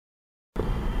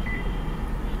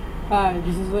Hi,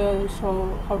 this is a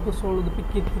show how to solve the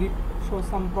pickit3. Show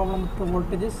some problem with the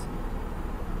voltages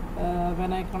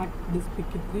when I connect this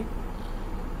pickit3.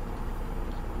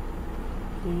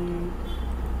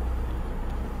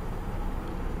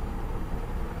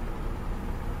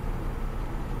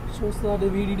 Shows that the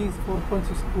VDD is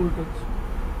 4.6 voltage.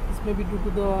 This may be due to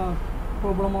the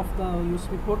problem of the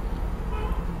USB port.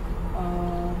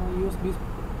 USB is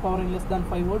powering less than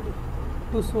 5 volt.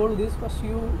 To solve this, first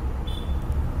you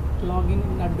log in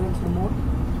advanced mode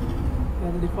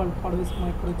where the default hardware is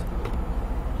microchip.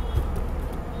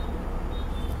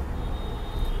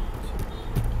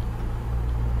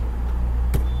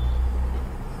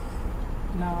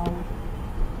 Now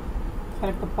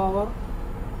select the power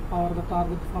the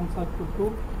target from circuit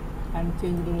 2 and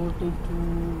change the voltage to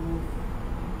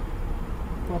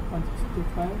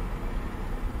 4.625.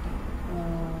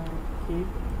 Okay,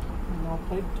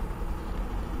 lock it,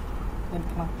 then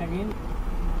connect again.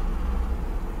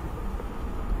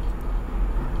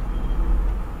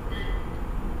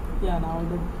 Yeah, now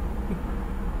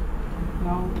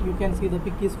you can see the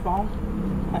pick is formed.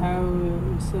 I have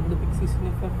inserted the pick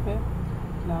system FFA.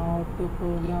 Now to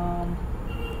program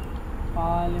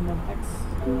element X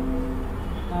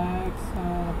and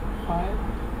file.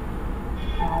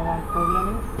 Now I'm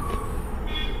programming.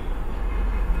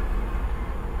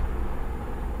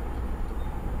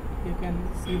 You can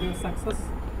see the success.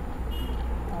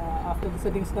 After the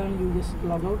settings done, you just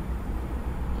log out.